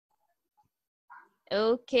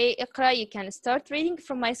Okay, Iqra, you can start reading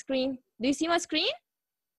from my screen. Do you see my screen?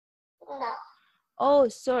 No. Oh,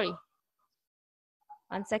 sorry.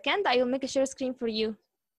 1 second, I will make a share screen for you.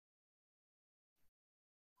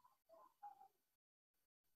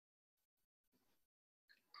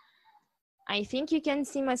 I think you can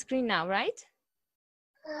see my screen now, right?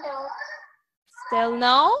 No. Still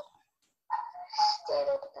no?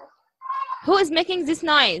 Still no. Who is making this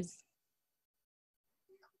noise?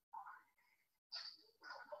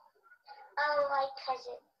 Oh, my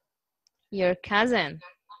cousin. Your cousin.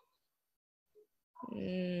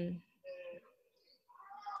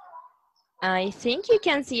 I think you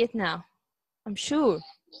can see it now. I'm sure.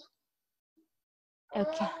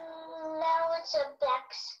 Okay. Now it's a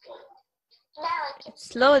black screen. Now I can.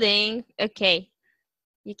 It's loading. Okay.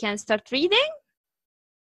 You can start reading.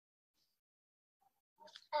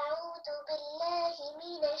 أعوذ بالله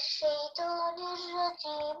من الشيطان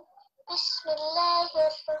الرجيم. بسم الله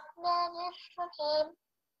الرحمن الرحيم.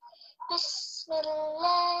 بسم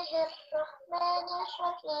الله الرحمن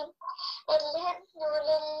الرحيم. الحمد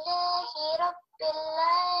لله رب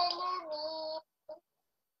العالمين.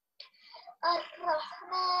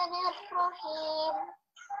 الرحمن الرحيم.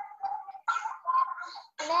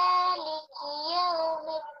 مالك يوم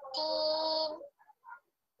الدين.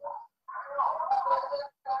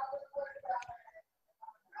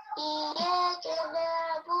 إياك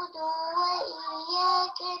نعبد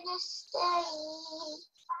وإياك نستعين.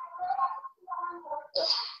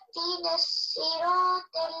 اهدنا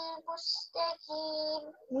الصراط المستقيم.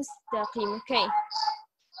 مستقيم. Okay.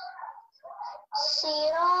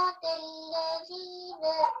 صراط الذين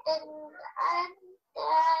أنعمت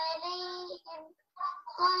عليهم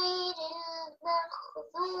غير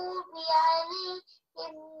المغضوب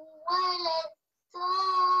عليهم ولا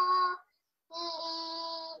الضالين.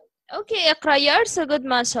 Okay, Iqra, you're so good,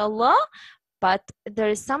 mashallah. But there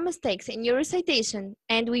is some mistakes in your recitation,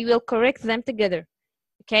 and we will correct them together.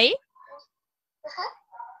 Okay?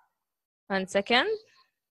 1 second.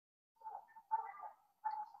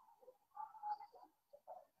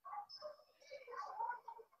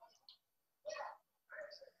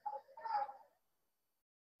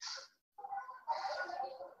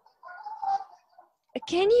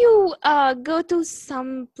 Can you go to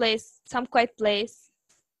some quiet place?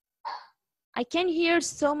 I can hear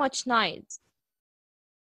so much noise.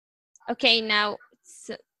 Okay, now it's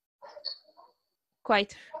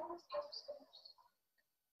quiet.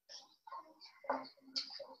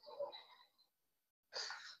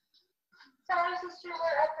 Sorry, sister,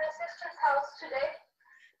 we're at my sister's house today.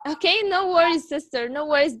 Okay, no worries, sister, no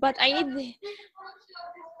worries, but I need,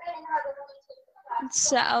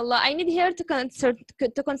 inshallah, I need her to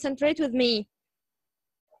concentrate with me.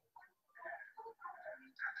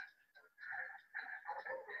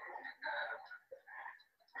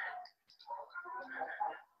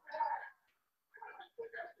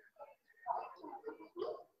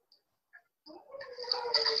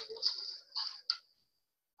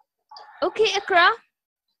 Okay, Iqra.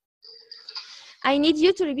 I need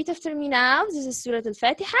you to repeat after me now. This is Surah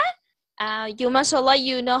Al-Fatiha. You, mashallah,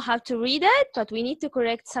 you know how to read it, but we need to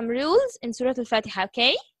correct some rules in Surah Al-Fatiha,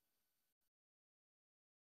 okay?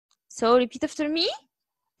 So repeat after me.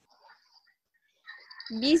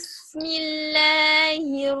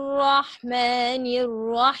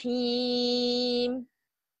 Bismillahirrahmanirrahim.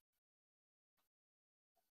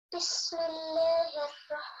 بسم الله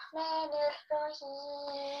الرحمن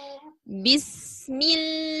الرحيم. بسم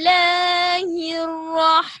الله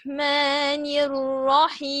الرحمن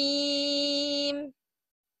الرحيم.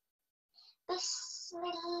 بسم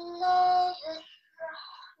الله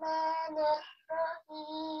الرحمن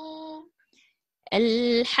الرحيم.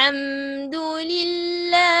 الحمد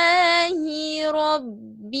لله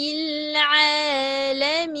رب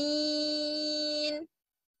العالمين.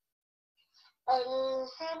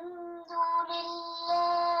 الحمد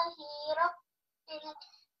لله رب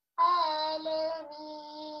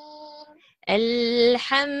العالمين.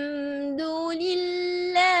 الحمد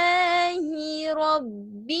لله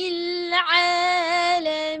رب العالمين.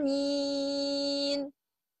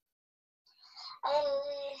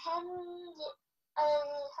 الحمد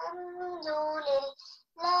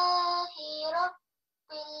لله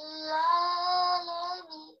رب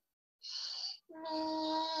العالمين.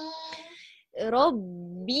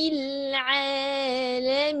 رب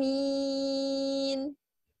العالمين.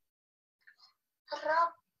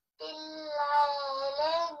 رب العالمين.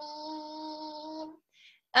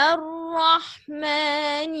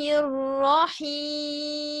 الرحمن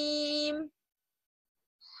الرحيم.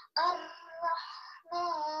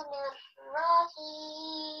 الرحمن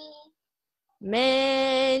الرحيم.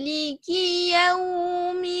 مالك يوم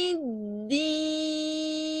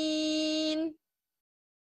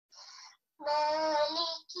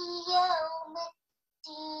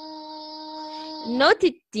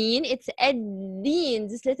الدين. It's الدين.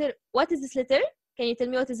 This letter, what is this letter? Can you tell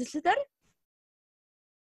me what is this letter?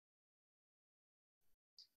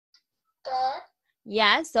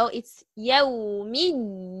 Yeah, so it's يوم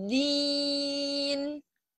الدين.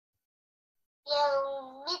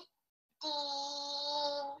 يوم الدين.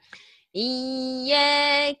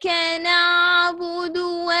 إياك نعبد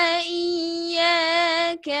وإياك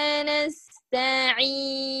نستعين.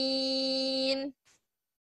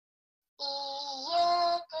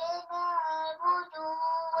 إياك نعبد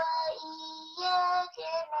وإياك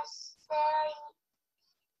نستعين.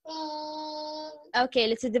 Okay,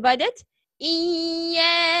 let's divide it.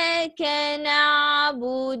 إياك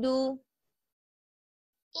نعبد.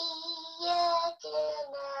 إياك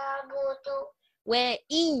نعبد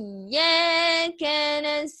وإياك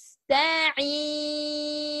نستعين.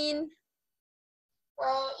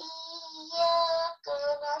 وإياك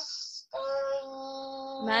نستعين.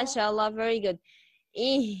 ما شاء الله, very good.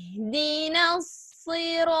 اهدنا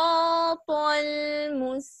الصراط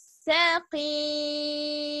المستقيم.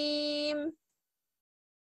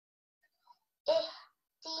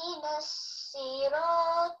 اهدنا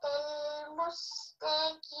الصراط المستقيم.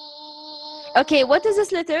 Okay, what is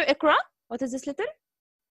this letter, Ikra? What is this letter?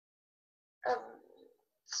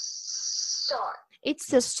 Sword.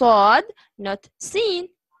 It's a sword, not seen.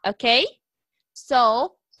 Okay,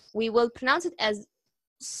 so we will pronounce it as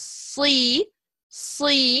si,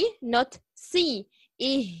 not si.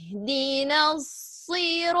 اهدنا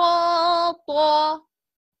الصراط.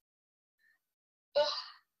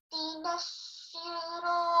 اهدنا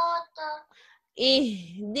الصراط.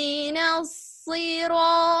 اهدنا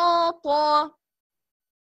الصراط.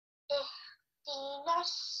 اهدنا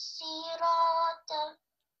الصراط.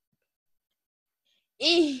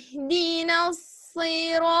 اهدنا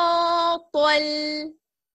الصراط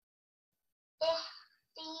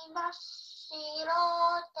اهدنا الصراط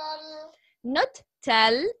not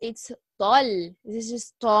tell, it's طل. This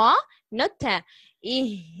is طا, not تا.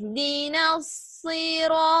 اهدنا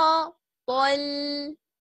الصراط اهدنا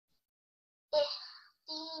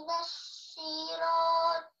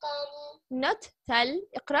الصراط not تل.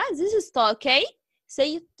 اقرأ. This is طا, okay?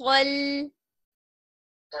 Say طل.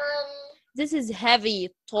 This is heavy,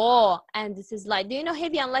 طا, and this is light. Do you know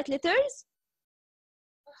heavy and light letters?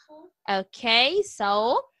 Okay,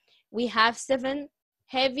 so we have 7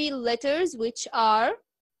 heavy letters, which are,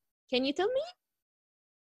 can you tell me?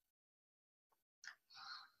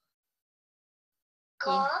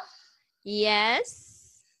 قاف.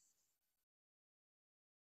 Yes.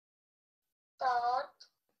 ضاد.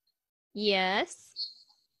 Yes.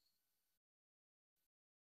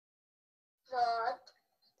 ضاد.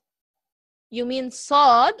 You mean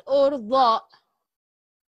صاد or ضاء?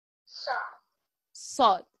 صاد.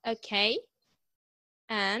 صاد. Okay.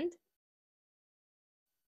 And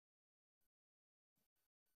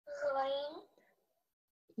غين.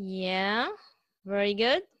 yeah, very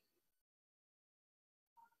good.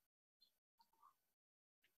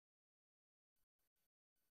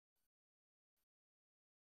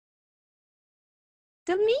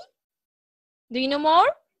 Tell me. Do you know more?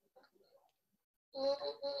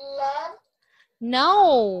 لام.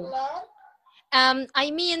 No. لام. I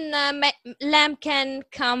mean, lamb can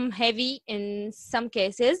come heavy in some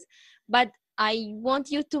cases, but I want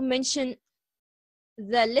you to mention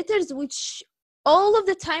the letters which all of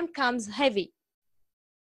the time comes heavy.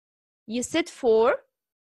 You said 4.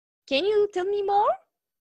 Can you tell me more?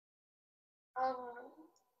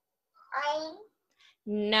 عين.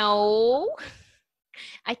 No.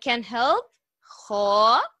 I can help.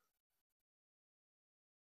 خا.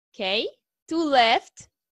 Okay. 2 left.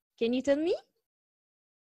 Can you tell me?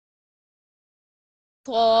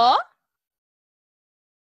 طا.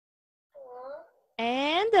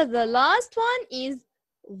 And the last one is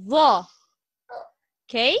ضا.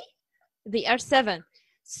 Okay. They are 7.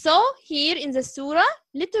 So here in the surah,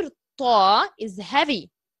 letter طا is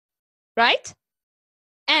heavy, right?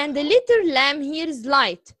 And the letter lam here is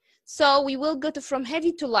light. So we will go from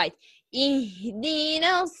heavy to light.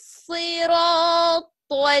 اهدنا الصراط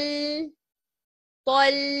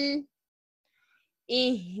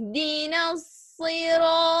اهدنا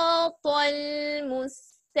الصراط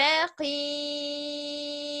المستقيم.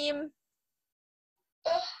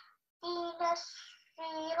 اهدنا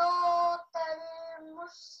الصراط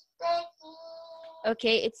المستقيم.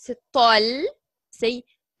 Okay, it's طل. Say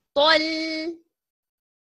طل.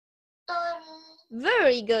 طل.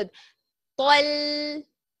 Very good. طل.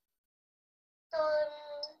 طل.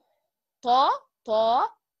 طا طا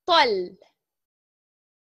طل.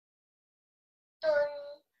 طل.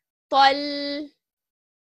 طل.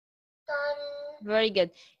 Very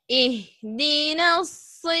good. اهدنا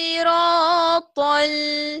الصراط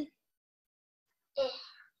اهدنا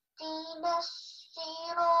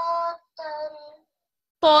الصراط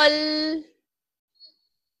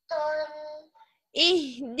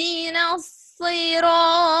اهدنا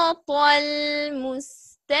الصراط المستقيم.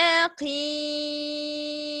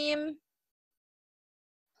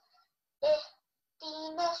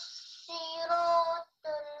 اهدنا الصراط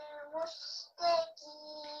المستقيم.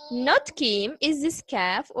 Not Kim. Is this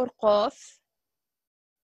kaf or qaf?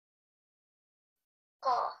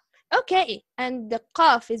 قاف. Okay. And the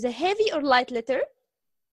qaf is a heavy or light letter?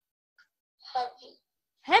 heavy.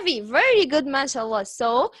 Heavy. Very good, mashallah.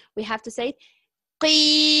 So we have to say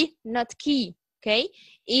qi, not ki. Okay.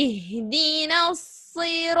 اهدنا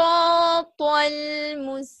الصراط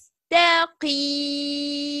المستقيم.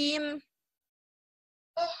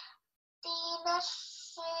 اهدنا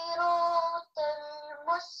الصراط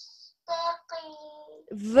المستقيم.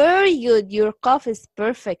 Very good. Your cough is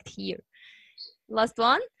perfect here. Last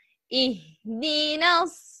one. اهدنا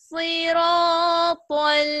الصراط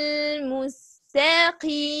المستقيم.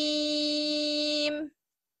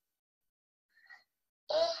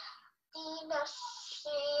 اهدنا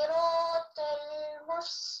الصراط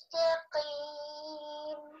المستقيم.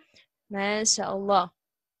 ما شاء الله.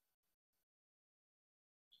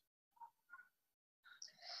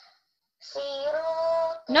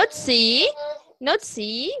 Not C. Not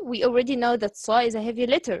C. We already know that sa is a heavy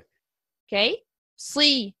letter. Okay?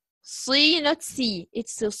 C. C, not C.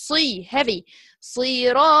 It's a C, heavy.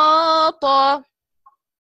 صراط.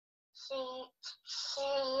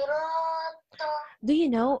 Do you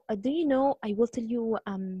know, I will tell you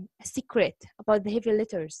a secret about the heavy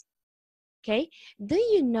letters. Okay? Do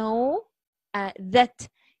you know that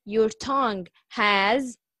your tongue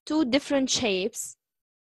has two different shapes?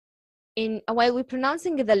 While we're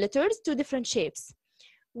pronouncing the letters, two different shapes.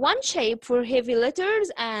 One shape for heavy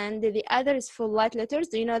letters and the other is for light letters.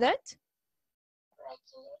 Do you know that?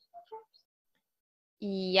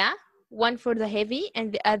 Yeah. One for the heavy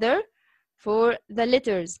and the other for the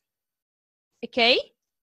letters. Okay?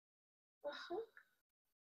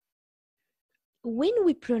 When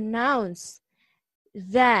we pronounce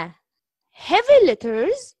the heavy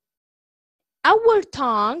letters, our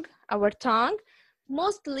tongue,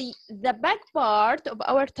 mostly the back part of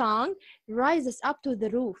our tongue rises up to the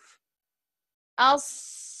roof. I'll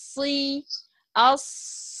see.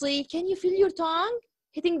 Can you feel your tongue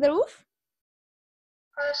hitting the roof?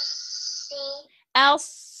 I'll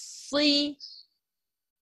see.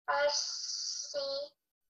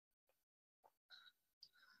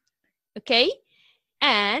 Okay?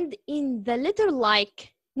 And in the letter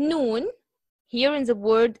like noon, here in the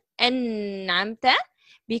word an'amta,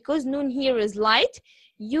 because noon here is light,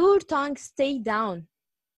 your tongue stay down.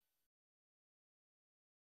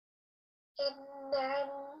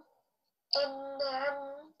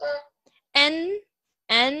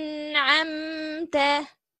 An'amta.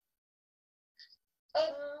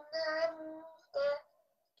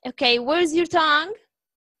 Okay, where's your tongue?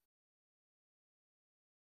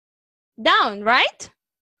 Down, right?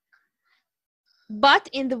 But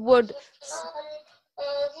in the word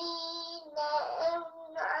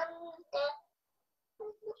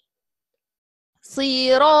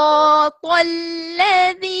صراط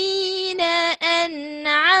الذين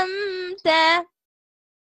أنعمت.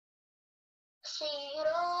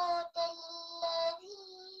 صراط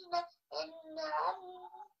الذين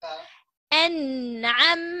أنعمت.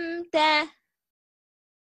 أنعمت.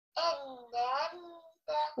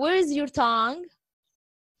 Where is your tongue?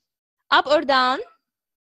 Up or down?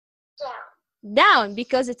 Down. Down,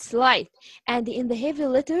 because it's light. And in the heavy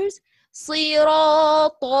letters,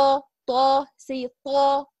 صراط. Say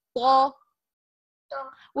ta.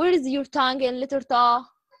 Where is your tongue in letter ta?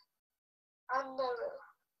 On the roof.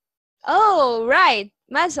 Oh, right.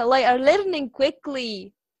 MashaAllah, you are learning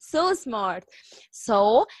quickly. So smart.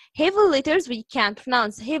 So, heavy letters, we can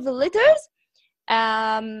pronounce heavy letters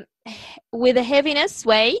with a heaviness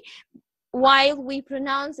way while we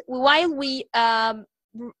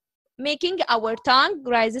making our tongue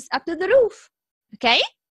rises up to the roof. Okay?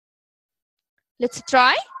 Let's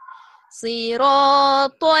try.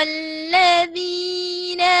 صراط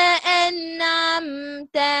الذين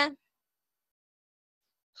أنعمت.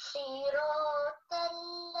 صراط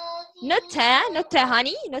الذين. Not ta,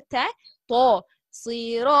 honey. Not ta. طا.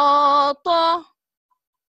 صراط.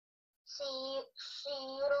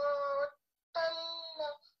 صراط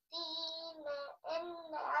الذين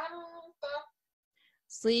أنعمت.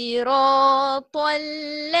 صراط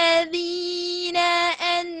الذين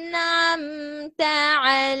أنعمت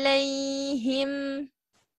عليهم.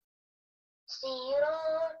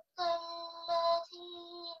 صراط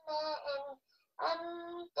الذين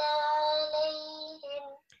أنعمت عليهم.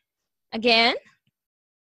 Again.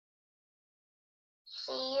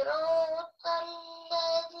 صراط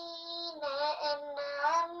الذين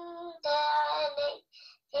أنعمت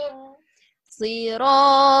عليهم.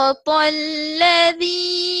 صراط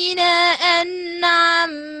الذين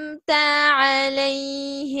أنعمت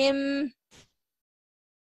عليهم.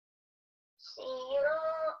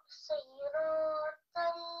 صراط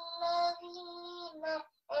الذين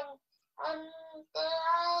أنعمت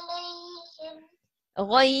عليهم.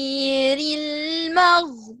 غير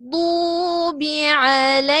المغضوب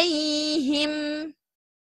عليهم.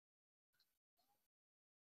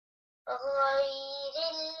 غير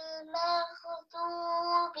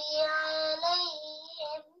المغضوب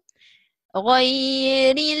عليهم.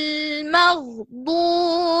 غير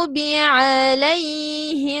المغضوب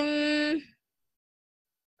عليهم.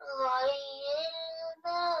 غير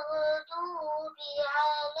المغضوب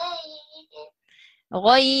عليهم.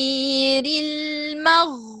 غير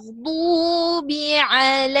المغضوب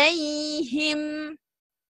عليهم.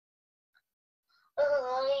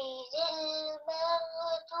 غير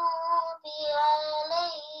المغضوب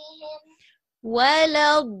عليهم.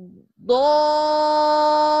 ولا الضالين.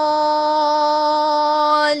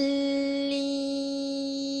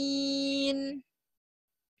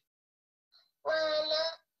 ولا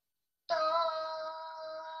الضالين.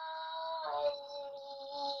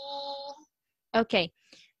 Okay,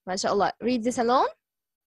 MashaAllah. Read this alone.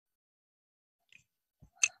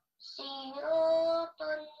 صراط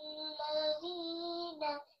الذين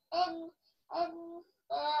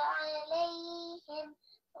أنعمت عليهم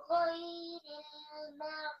غير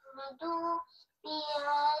المغضوب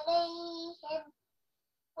عليهم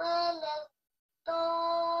ولا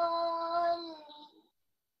الضالين.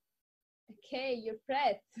 Okay, your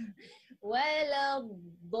breath. ولا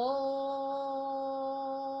الضالين.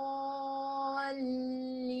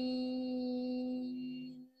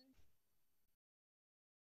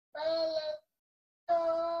 ولا الضالين.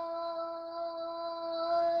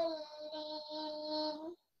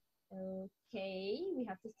 Okay, we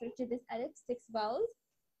have to structure this alif 6 vowels.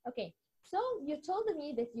 Okay, so you told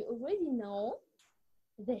me that you already know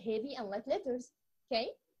the heavy and light letters. Okay,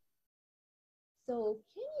 so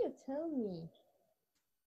can you tell me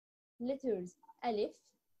letters alif,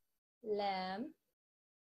 lam,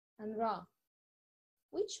 and ra?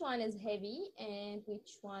 Which one is heavy and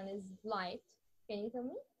which one is light? Can you tell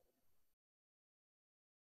me?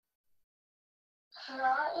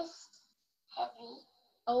 Ra is heavy.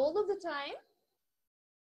 All of the time?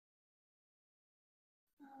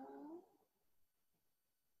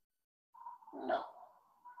 No.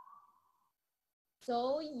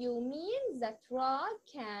 So you mean that ra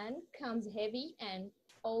can comes heavy and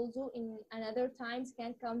also in another times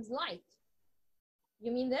can comes light.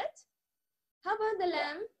 You mean that? How about the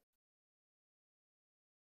lam?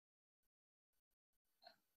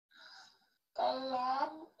 The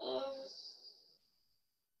lamb is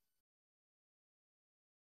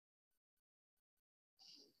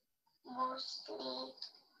mostly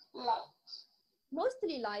light.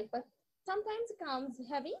 Mostly light, but sometimes comes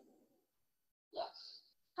heavy. Yes.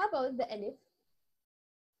 How about the alif?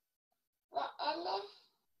 The alif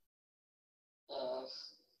is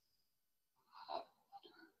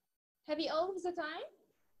Heavy all of the time?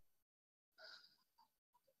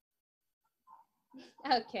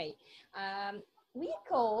 Okay. We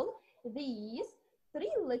call these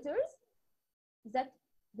 3 letters that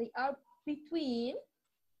they are between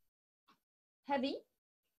heavy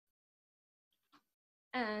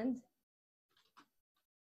and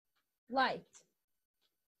light.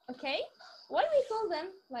 Okay? Why we call them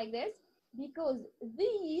like this? Because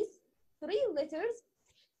these 3 letters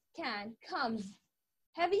can come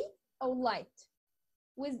heavy or light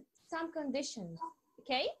with some conditions.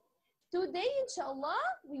 Okay? Today, inshallah,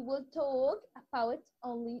 we will talk about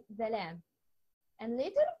only the lam. And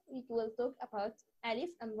later, we will talk about alif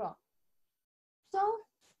and ra. So,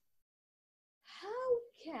 how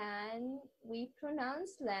can we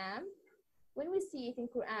pronounce lam when we see it in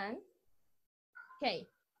Quran? Okay,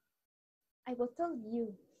 I will tell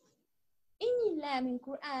you. Any lam in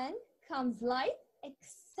Quran comes light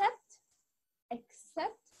except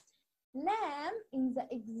lam in the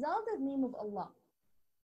exalted name of Allah.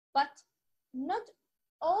 But not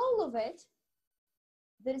all of it.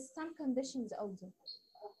 There is some conditions also.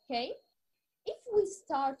 Okay? If we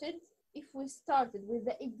started with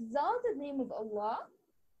the exalted name of Allah,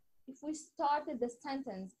 if we started the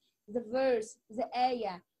sentence, the verse, the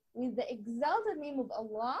ayah with the exalted name of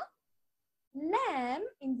Allah, lam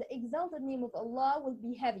in the exalted name of Allah will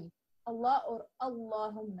be heavy Allah or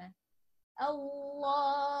Allahumma.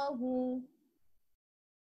 Allahu.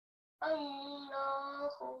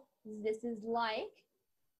 Allahu. This is like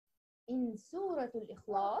in Surah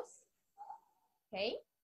Al-Ikhlas. Okay,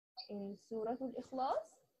 in Surah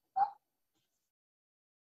Al-Ikhlas,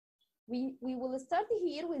 we will start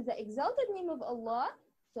here with the exalted name of Allah.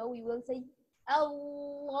 So we will say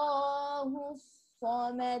Allahu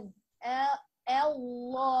Samad.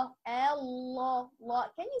 Allah, Allah,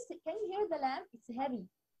 Allah. Can you hear the lam? It's heavy.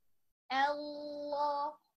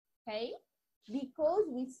 Allah. Okay, because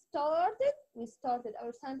we started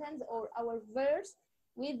our sentence or our verse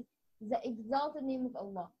with the exalted name of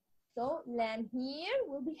Allah. So lam here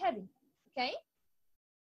will be heavy. Okay.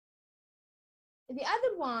 The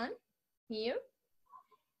other one here,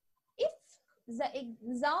 if the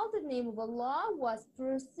exalted name of Allah was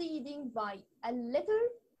preceding by a letter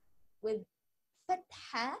with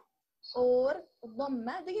fatha or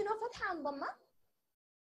dhamma. Do you know fatha and dhamma?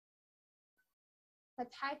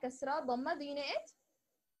 Fatha, kasra, dhamma. Do you know it?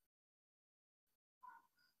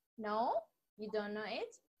 No, you don't know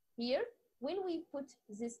it. Here, when we put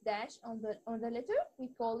this dash on the letter, we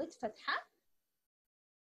call it fatha.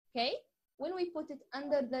 Okay. When we put it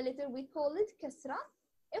under the letter, we call it kasra.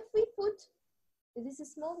 If we put this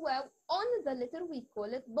small waw on the letter, we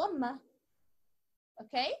call it dhamma.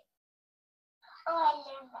 Okay?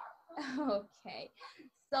 Okay.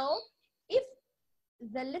 So if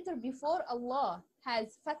the letter before Allah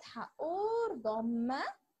has fatha or dhamma,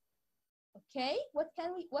 okay, what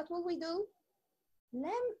will we do?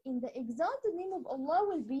 Lam in the exalted name of Allah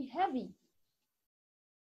will be heavy.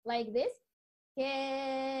 Like this.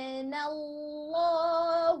 Kana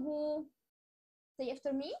Allahu. Say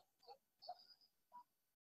after me.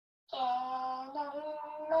 Kana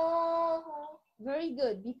Allahu. Very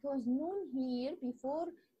good, because noon here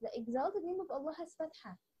before the exalted name of Allah has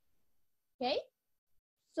fatha. Okay?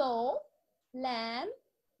 So lam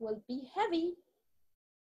will be heavy.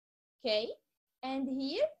 Okay? And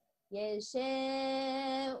here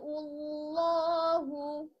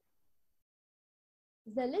Yasha'ullahu.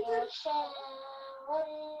 The letter,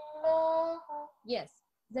 yes,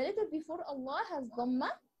 the letter before Allah has dhamma,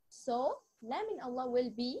 so lam in Allah will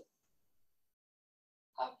be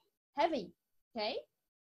heavy. Okay?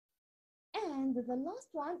 And the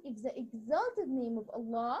last one, if the exalted name of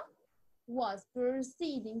Allah was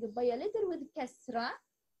preceding by a letter with kasra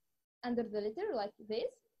under the letter like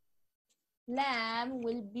this, lam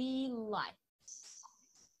will be light.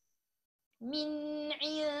 Min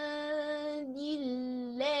indillahi.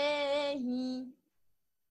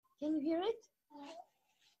 Can you hear it?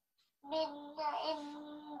 Min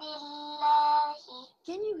indillahi.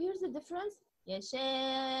 Can you hear the difference?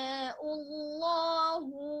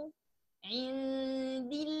 Yasha'ullahu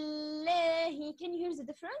indillahi. Can you hear the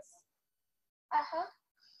difference?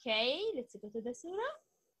 Okay, let's go to the surah.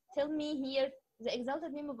 Tell me here, the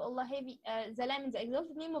exalted name of Allah heavy, the lam in the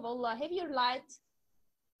exalted name of Allah, heavy or light?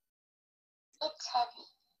 It's heavy.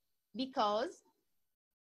 Because?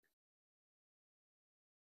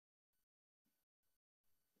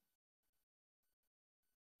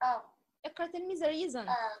 Oh. Tell me the reason.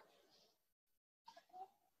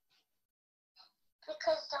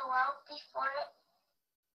 Because the waw before it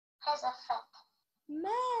has a fat.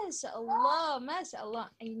 MashaAllah, MashaAllah.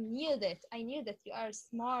 I knew that. I knew that you are a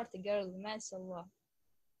smart girl. MashaAllah.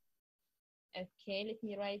 Okay, let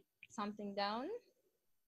me write something down.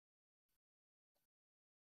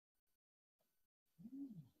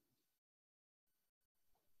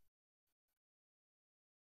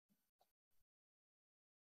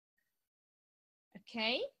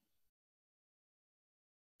 Okay.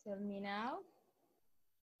 Tell me now.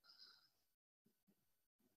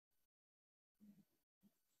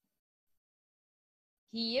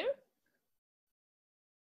 Here.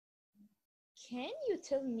 Can you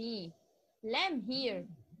tell me, lam here,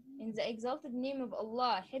 in the exalted name of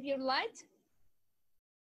Allah, heavy or light?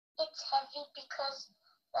 It's heavy because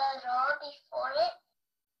the raw before it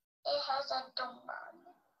has a dhamma.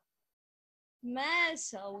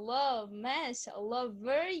 MashaAllah, MashaAllah,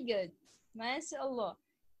 very good. MashaAllah,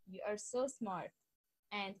 you are so smart.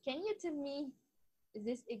 And can you tell me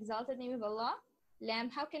this exalted name of Allah? Lam,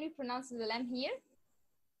 how can we pronounce the lam here?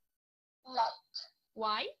 Light.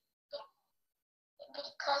 Why?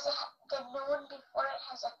 Because the noon before it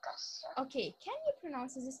has a kasra. Okay, can you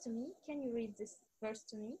pronounce this to me? Can you read this verse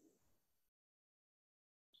to me?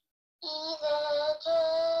 إذا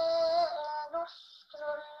جاء نصر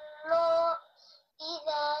الله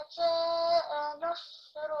إذا جاء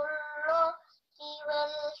نصر الله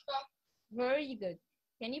والفتح. Very good.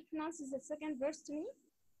 Can you pronounce the second verse to me?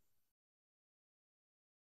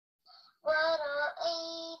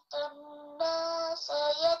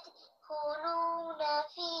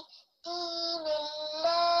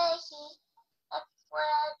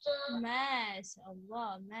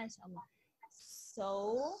 MashaAllah, MashaAllah. So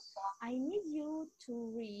I need you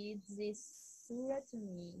to read this surah to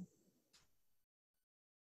me.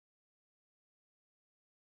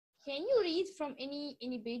 Can you read from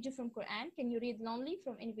any page from Quran? Can you read lonely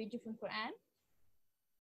from any page from Quran?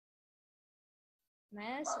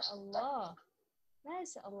 MashaAllah.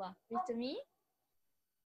 MashaAllah. Read to me.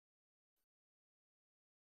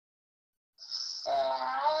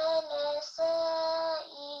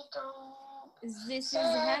 This is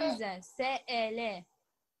Hamza. سأل.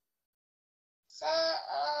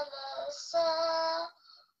 سأل سائل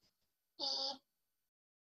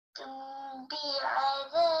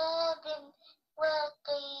بعذاب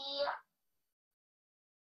وقيع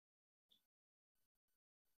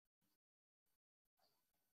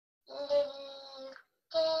للكافرين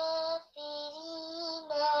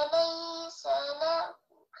ليس له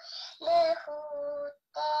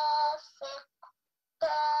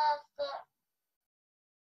دافع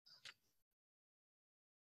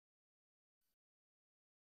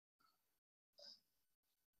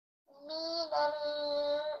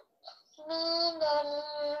من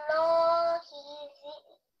الله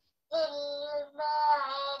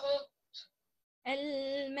ذي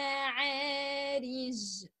المعارج.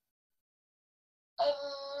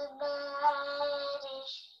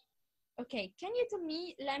 Okay, can you tell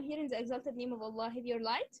me, Lam, here in the exalted name of Allah, have your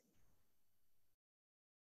light?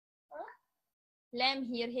 Huh? Lam,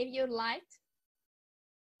 here, have your light?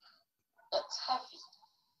 It's heavy.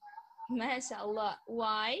 MashaAllah.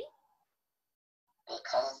 Why?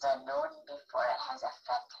 Because the noon before it has a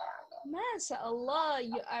fatha on it. MashaAllah,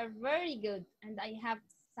 you are very good. And I have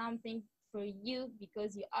something for you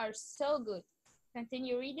because you are so good.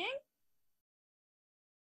 Continue reading.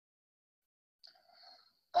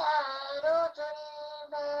 تعرج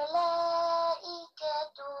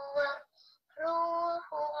الملائكة والروح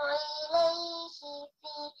إليه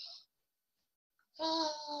في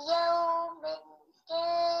يوم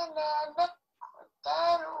كان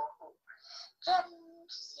مقداره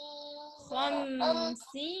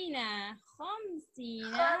خمسين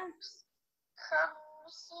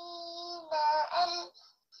ألف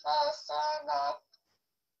سنة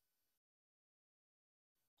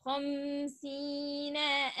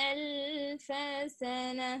 50,000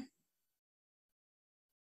 سنة.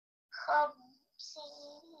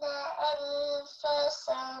 50,000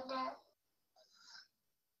 سنة.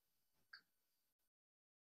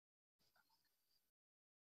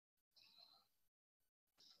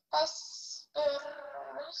 فاصبر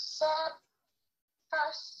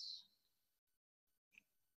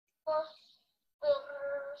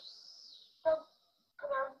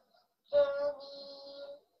صبرا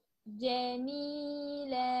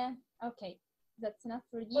جميلة. Okay, that's enough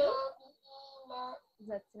for you.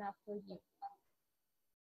 That's enough for you.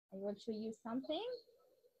 I will show you something.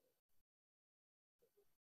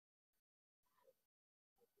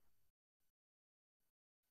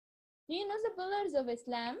 Do you know the pillars of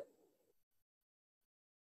Islam?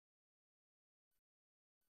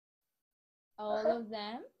 All of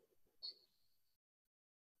them.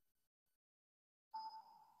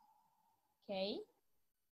 Okay.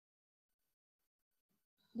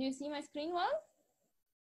 Do you see my screen well?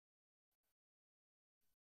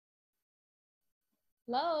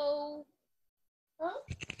 Hello?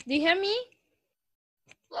 Do you hear me?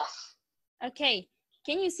 Yes. Okay.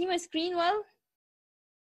 Can you see my screen well?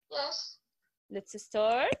 Yes. Let's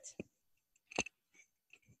start.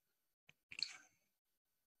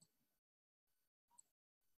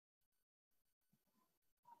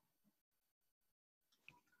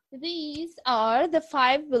 These are the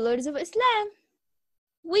 5 pillars of Islam.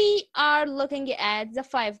 We are looking at the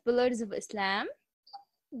 5 pillars of Islam.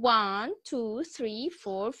 1, 2, 3,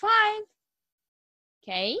 4, 5.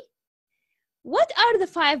 Okay. What are the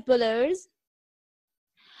 5 pillars?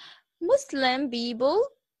 Muslim people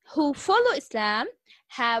who follow Islam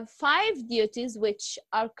have 5 duties which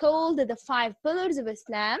are called the 5 pillars of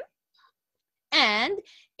Islam. And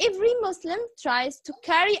every Muslim tries to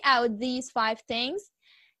carry out these 5 things,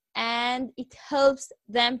 and it helps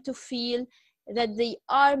them to feel that they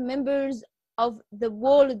are members of the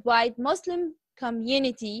worldwide Muslim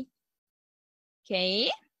community.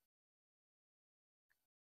 Okay.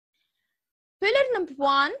 Pillar number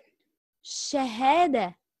 1,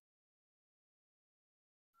 Shahada.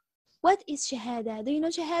 What is Shahada? Do you know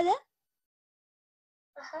Shahada?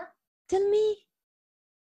 Tell me.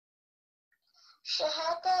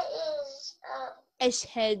 Shahada is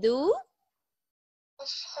أشهد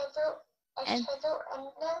أن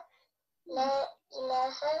لا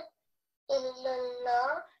إله إلا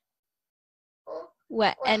الله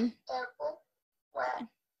وأن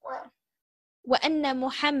وأن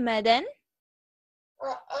محمدا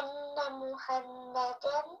وأن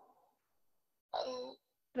محمدا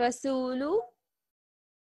رسول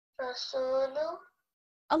رسول الله.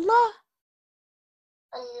 الله.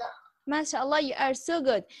 MashaAllah, you are so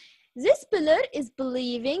good. This pillar is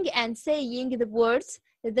believing and saying the words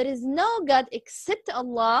that there is no God except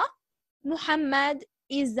Allah. Muhammad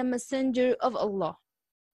is the messenger of Allah.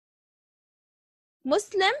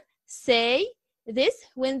 Muslims say this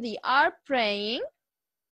when they are praying.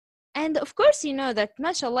 And of course, you know that,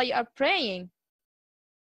 MashaAllah, you are praying.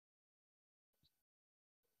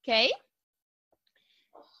 Okay?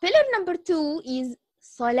 Pillar number 2 is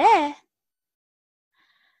Salah.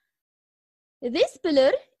 This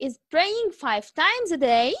pillar is praying 5 times a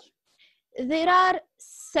day. There are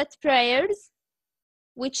set prayers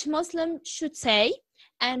which Muslims should say,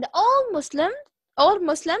 and all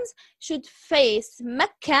Muslims should face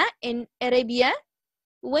Mecca in Arabia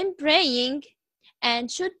when praying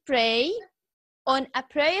and should pray on a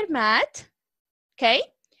prayer mat. Okay?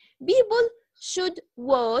 People should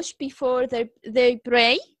wash before they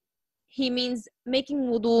pray. He means making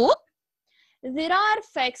wudu. There are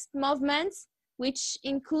fixed movements which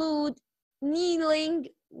include kneeling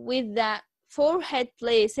with the forehead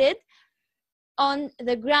placed on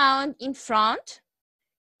the ground in front.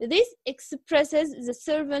 This expresses the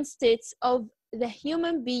servant states of the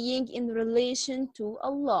human being in relation to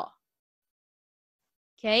Allah.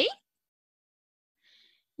 Okay?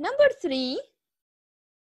 Number 3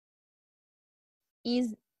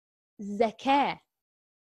 is zakah.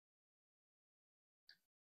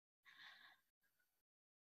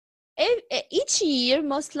 Each year,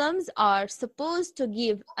 Muslims are supposed to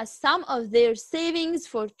give a sum of their savings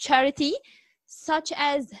for charity, such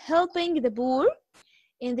as helping the poor.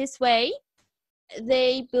 In this way,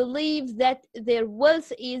 they believe that their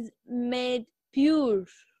wealth is made pure.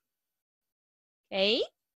 Okay?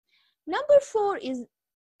 Number 4 is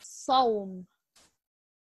Sawm.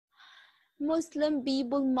 Muslim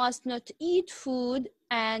people must not eat food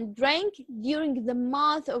and drink during the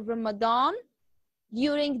month of Ramadan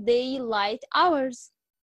during daylight hours.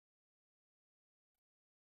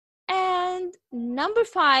 And number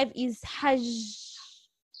 5 is Hajj,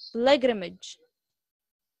 pilgrimage.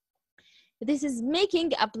 This is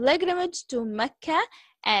making a pilgrimage to Mecca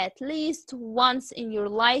at least once in your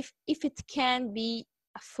life if it can be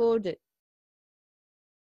afforded.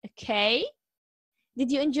 Okay?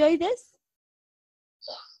 Did you enjoy this?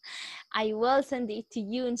 Yes. I will send it to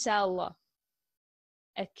you, inshallah.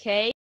 Okay?